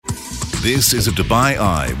This is a Dubai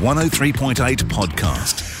Eye 103.8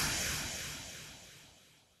 podcast.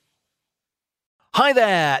 Hi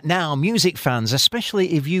there! Now, music fans,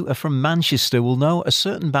 especially if you are from Manchester, will know a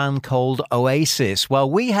certain band called Oasis.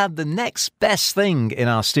 Well, we had the next best thing in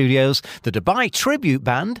our studios, the Dubai tribute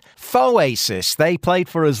band, Faux-asis. They played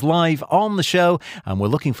for us live on the show, and we're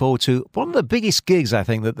looking forward to one of the biggest gigs, I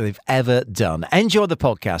think, that they've ever done. Enjoy the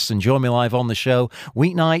podcast and join me live on the show,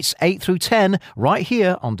 weeknights 8 through 10, right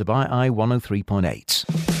here on Dubai Eye 103.8.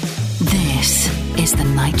 This is The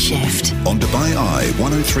Night Shift. On Dubai Eye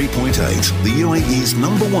 103.8, the UAE's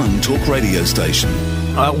 #1 talk radio station.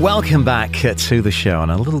 Welcome back to the show,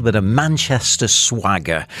 and a little bit of Manchester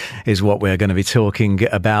swagger is what we're going to be talking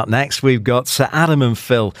about next. We've got Adam and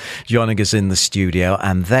Phil joining us in the studio,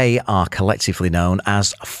 and they are collectively known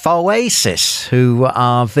as Faux-asis, who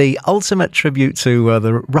are the ultimate tribute to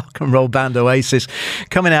the rock and roll band Oasis,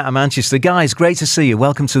 coming out of Manchester. Guys, great to see you.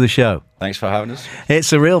 Welcome to the show. Thanks for having us.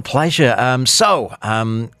 It's a real pleasure.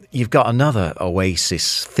 You've got another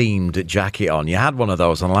Oasis-themed jacket on. You had one of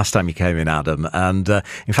those on the last time you came in, Adam, and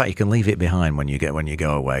in fact, you can leave it behind when you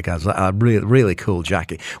go away. Guys, a really cool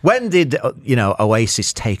jacket. When did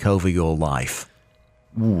Oasis take over your life?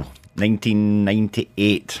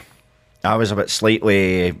 1998. I was a bit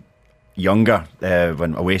slightly younger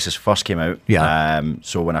when Oasis first came out. Yeah.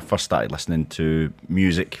 So when I first started listening to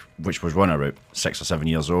music, which was when I was about 6 or 7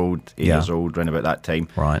 years old, 8 years old, around about that time.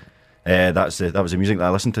 Right. That was the music that I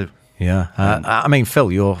listened to. Yeah. I mean,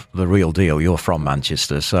 Phil, you're the real deal. You're from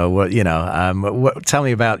Manchester. So, tell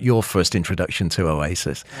me about your first introduction to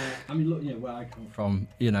Oasis. Where I come from,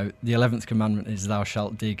 the 11th commandment is thou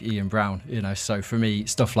shalt dig Ian Brown, so for me,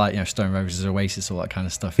 stuff like, Stone Roses, Oasis, all that kind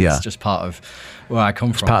of stuff, it's just part of where I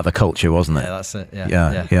come from. It's part of the culture, wasn't it? Yeah, that's it.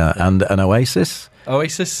 Yeah. And Oasis?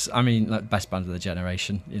 Oasis, best band of the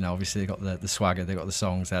generation. Obviously they got the swagger, they got the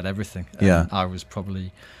songs, they had everything. Yeah. I was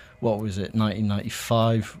probably,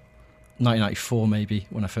 1994 maybe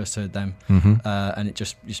when I first heard them, and it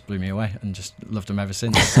just blew me away, and just loved them ever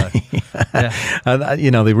since. So, yeah. And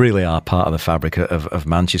they really are part of the fabric of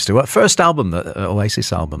Manchester. What first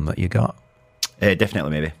Oasis album that you got?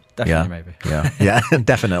 Definitely maybe. Maybe. Yeah,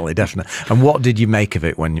 definitely. And what did you make of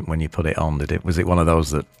it when you put it on? Was it one of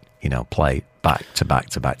those that play back to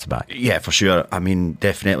back to back to back? Yeah, for sure.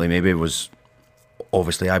 Definitely maybe it was.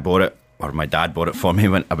 Obviously, I bought it, or my dad bought it for me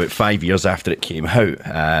about 5 years after it came out,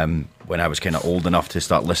 when I was kind of old enough to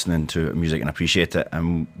start listening to music and appreciate it.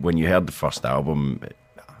 And when you heard the first album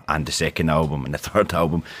and the second album and the third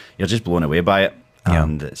album, you're just blown away by it. Yeah.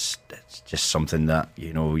 And it's just something that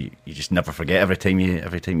you just never forget every time you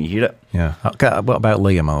hear it. Yeah. Okay, what about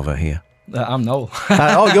Liam over here? I'm Noel.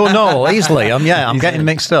 You're Noel. He's Liam. Yeah, I'm getting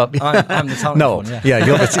mixed up. I'm the talented Noel. one. Yeah,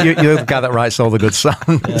 you're the guy that writes all the good songs.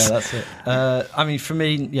 Yeah, that's it. For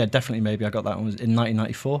me, definitely maybe I got that one in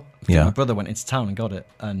 1994. Yeah. My brother went into town and got it,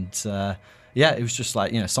 and it was just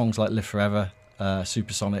like songs like Live Forever,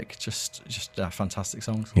 Supersonic, just fantastic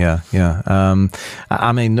songs. Yeah.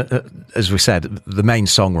 As we said, the main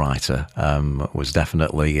songwriter was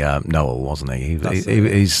definitely Noel, wasn't he?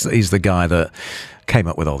 He's the guy that came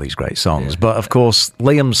up with all these great songs. But of course,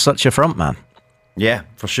 Liam's such a front man. Yeah,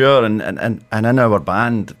 for sure. And in our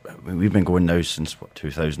band, we've been going now since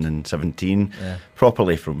 2017. Yeah.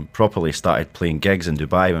 Properly started playing gigs in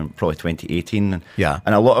Dubai in probably 2018. Yeah.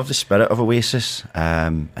 And a lot of the spirit of Oasis,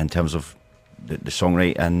 in terms of the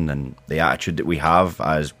songwriting and the attitude that we have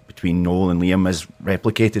as between Noel and Liam is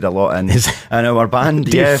replicated a lot in our band.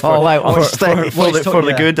 Do you fall out on stage? For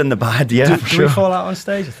the good and the bad, yeah. Do we fall out on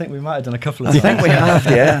stage? I think we might have done a couple of times. I think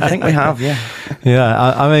we have, yeah.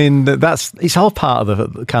 Yeah, it's all part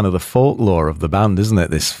of the kind of the folklore of the band, isn't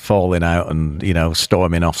it? This falling out and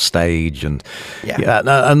storming off stage and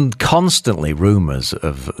and constantly rumours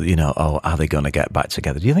of are they going to get back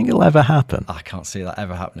together? Do you think it'll ever happen? I can't see that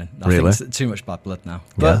ever happening. I Really? think it's too much bad blood now.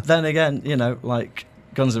 But then again, like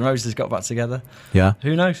Guns N' Roses got back together. Yeah.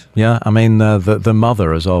 Who knows? Yeah, the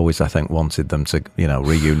mother has always, I think, wanted them to,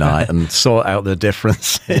 reunite and sort out their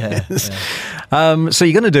differences. Yeah. So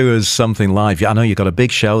you're going to do us something live. I know you've got a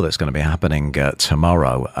big show that's going to be happening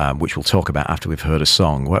tomorrow, which we'll talk about after we've heard a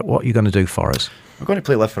song. What are you going to do for us? We're going to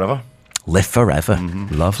play Live Forever. Live Forever.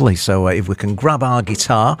 Lovely. So if we can grab our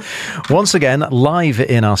guitar. Once again, live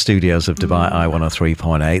in our studios of Dubai Eye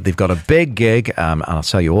 103.8. They've got a big gig, and I'll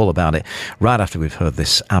tell you all about it right after we've heard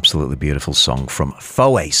this absolutely beautiful song from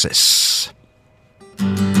Faux-asis.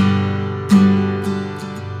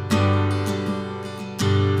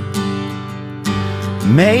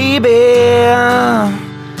 Maybe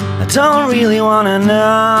I don't really want to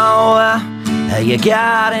know how you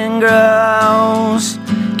got and grows.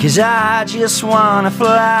 'cause I just wanna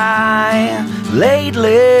fly.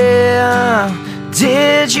 Lately,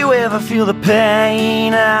 did you ever feel the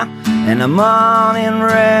pain in the morning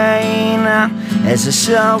rain as it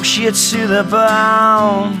soaks you to the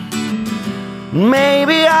bone?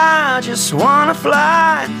 Maybe I just wanna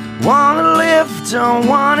fly, wanna live, don't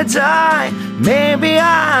wanna die. Maybe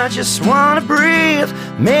I just wanna breathe,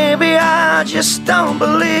 maybe I just don't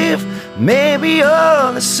believe. Maybe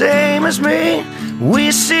you're the same as me,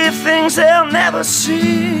 we see things they'll never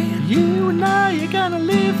see. You and I are gonna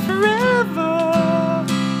live forever.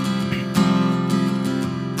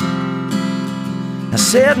 I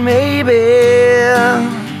said maybe,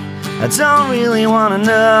 I don't really wanna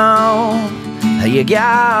know how your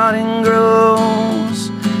garden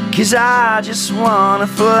grows, 'cause I just wanna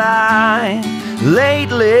fly.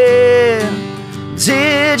 Lately,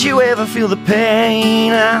 did you ever feel the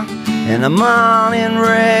pain in the morning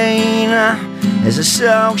rain as it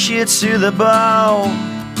soaks you to the bone?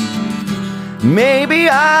 Maybe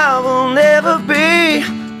I will never be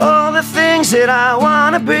all the things that I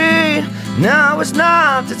wanna be. Now is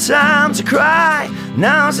not the time to cry,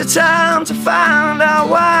 now's the time to find out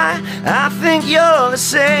why. I think you're the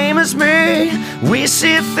same as me, we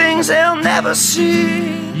see things they'll never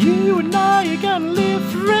see. You and I are gonna live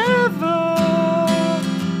forever.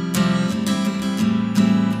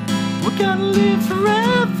 We're gonna live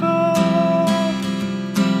forever.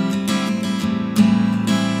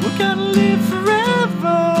 We're gonna live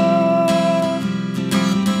forever.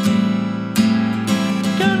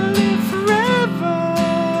 Gonna live forever.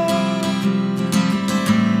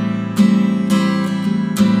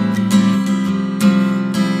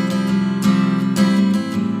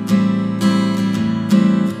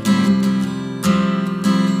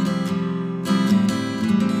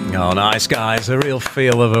 Oh, nice, guys. A real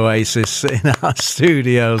feel of Oasis in our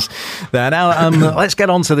studios there. Now, let's get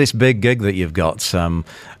on to this big gig that you've got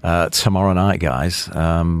tomorrow night, guys.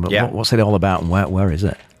 What's it all about and where is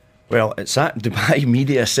it? Well, it's at Dubai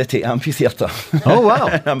Media City Amphitheatre. Oh, wow.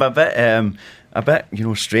 I'm a bit,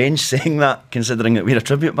 strange saying that, considering that we're a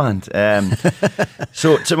tribute band.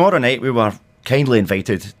 So tomorrow night we were kindly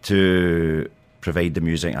invited to provide the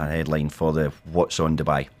music and headline for the What's on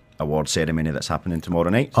Dubai award ceremony that's happening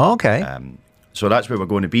tomorrow night. Oh, okay. So that's where we're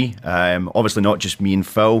going to be. Obviously not just me and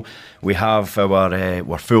Phil. We have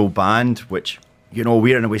our full band, which,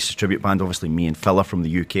 we're an Oasis tribute band. Obviously me and Phil are from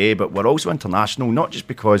the UK, but we're also international, not just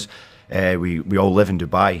because we all live in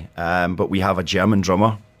Dubai, but we have a German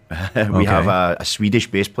drummer. We have a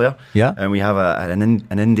Swedish bass player, and we have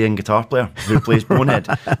an Indian guitar player who plays Bonehead.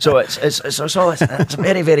 So it's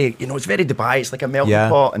very, very, it's very Dubai. It's like a melting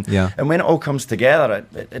pot, and when it all comes together,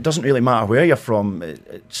 it doesn't really matter where you're from.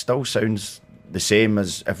 It still sounds the same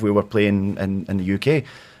as if we were playing in the UK.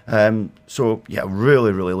 So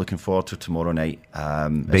really, really looking forward to tomorrow night.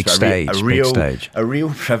 Big stage. A real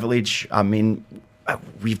privilege. I mean,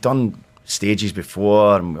 we've done stages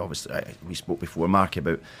before, and obviously we spoke before, Mark,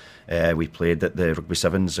 about we played at the Rugby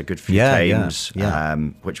Sevens a good few times,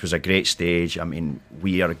 which was a great stage. I mean,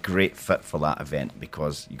 we are a great fit for that event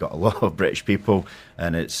because you got a lot of British people,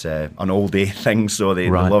 and it's an all-day thing, so they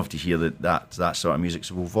love to hear that sort of music.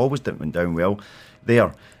 So we've always went down well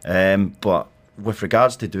there. But with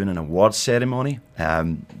regards to doing an awards ceremony,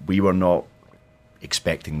 we were not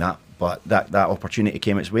expecting that. But that opportunity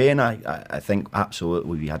came its way, and I think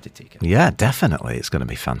absolutely we had to take it. Yeah, definitely. It's going to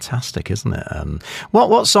be fantastic, isn't it?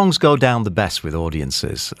 What songs go down the best with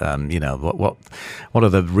audiences? What are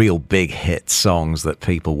the real big hit songs that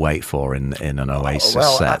people wait for in an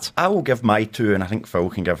Oasis set? I will give my two, and I think Phil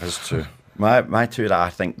can give his two. My two that I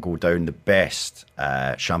think go down the best,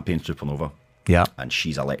 Champagne Supernova, and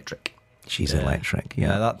She's Electric. She's electric.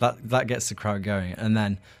 Yeah, that gets the crowd going. And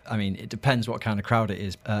then, I mean, it depends what kind of crowd it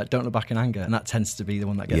is. Don't Look Back in Anger, and that tends to be the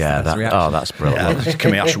one that gets the best reaction. Oh, that's brilliant. It's a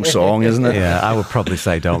commercial song, isn't it? Yeah, I would probably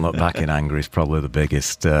say Don't Look Back in Anger is probably the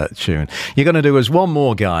biggest tune. You're going to do us one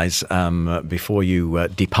more, guys, before you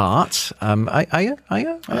depart. Are you?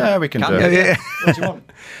 Yeah, we can do it. Yeah. What do you want?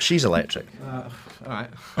 She's Electric. All right.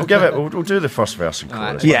 We'll give it. We'll do the first verse and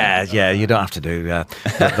chorus. Yeah. You don't have to do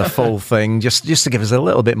the full thing. Just to give us a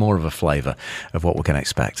little bit more of a flavour of what we can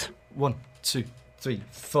expect. 1, 2, 3,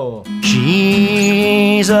 4.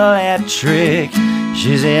 She's electric.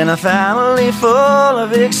 She's in a family full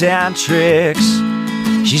of eccentrics.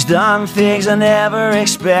 She's done things I never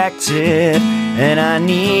expected, and I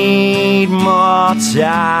need more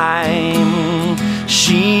time.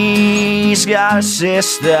 She's got a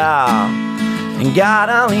sister, and God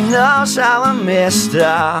only knows how I missed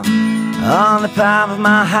her. On the palm of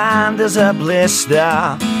my hand there's a blister,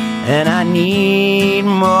 and I need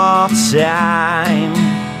more time.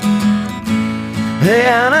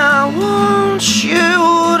 And I want you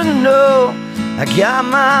to know I got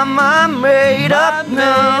my mind made up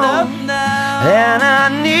now, and I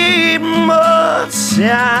need more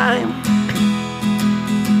time.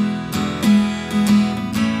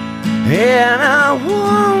 And I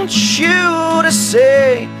want you to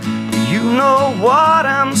say, you know what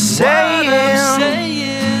I'm saying,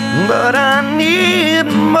 but I need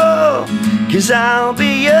more, 'cause I'll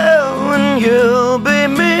be you and you'll be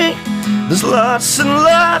me. There's lots and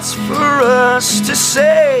lots for us to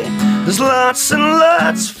say, there's lots and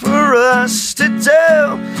lots for us to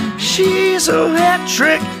do. She's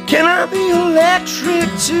electric, can I be electric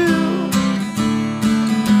too?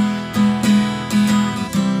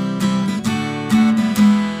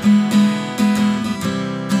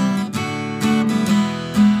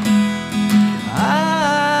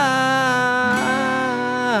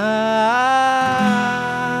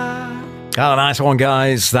 Oh, nice one,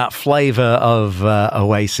 guys. That flavour of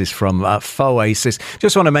Oasis from Faux-asis.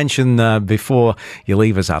 Just want to mention before you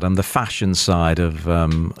leave us, Adam, the fashion side of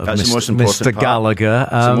Mr. Gallagher.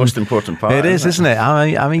 It's the most important part. It is, isn't it?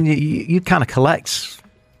 I mean, you kind of collect.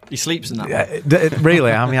 He sleeps in that.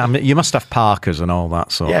 Really? I mean, you must have Parkers and all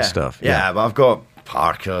that sort of stuff. Yeah, but I've got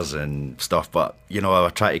Parkers and stuff, but you know, I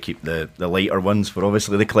try to keep the lighter ones for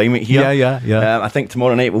obviously the climate here. Yeah. I think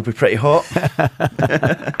tomorrow night will be pretty hot.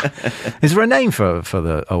 Is there a name for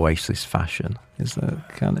the Oasis fashion? Is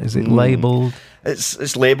it labelled?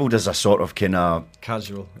 It's labelled as a sort of kind of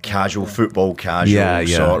casual football casual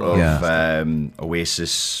sort of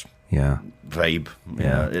Oasis vibe.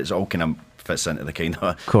 Yeah, it's all kind of fits into the kind of.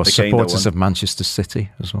 Of course, supporters of Manchester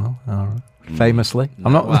City as well. All right. Famously,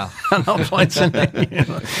 I'm not pointing at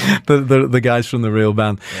the guys from the real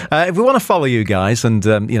band. If we want to follow you guys and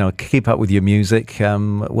keep up with your music,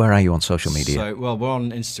 where are you on social media? So, well, we're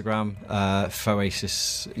on Instagram,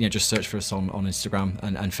 Faux-asis. Just search for us on Instagram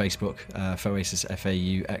and Facebook, Faux-asis,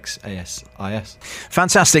 Fauxasis.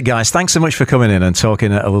 Fantastic, guys! Thanks so much for coming in and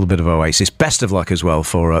talking a little bit of Oasis. Best of luck as well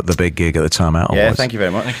for the big gig at the Time Out Awards. Yeah, thank you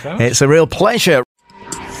very much. It's a real pleasure.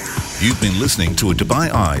 You've been listening to a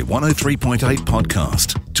Dubai Eye 103.8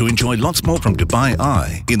 podcast. To enjoy lots more from Dubai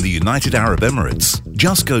Eye in the United Arab Emirates,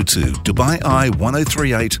 just go to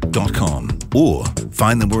DubaiEye1038.com or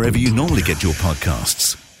find them wherever you normally get your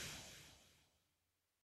podcasts.